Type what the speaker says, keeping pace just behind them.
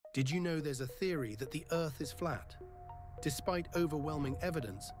Did you know there's a theory that the Earth is flat? Despite overwhelming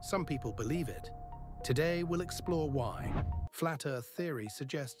evidence, some people believe it. Today, we'll explore why. Flat Earth theory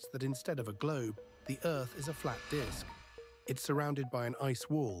suggests that instead of a globe, the Earth is a flat disk. It's surrounded by an ice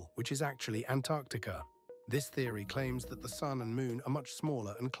wall, which is actually Antarctica. This theory claims that the Sun and Moon are much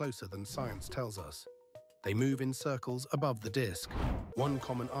smaller and closer than science tells us. They move in circles above the disk. One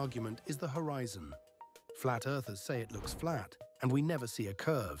common argument is the horizon. Flat Earthers say it looks flat, and we never see a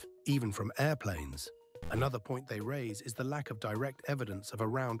curve, even from airplanes. Another point they raise is the lack of direct evidence of a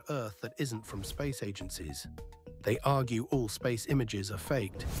round Earth that isn't from space agencies. They argue all space images are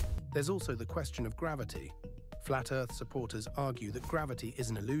faked. There's also the question of gravity. Flat Earth supporters argue that gravity is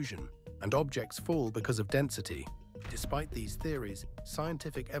an illusion, and objects fall because of density. Despite these theories,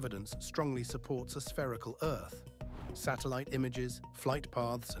 scientific evidence strongly supports a spherical Earth. Satellite images, flight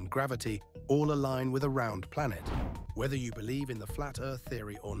paths, and gravity all align with a round planet. Whether you believe in the flat Earth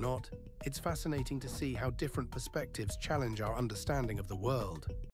theory or not, it's fascinating to see how different perspectives challenge our understanding of the world.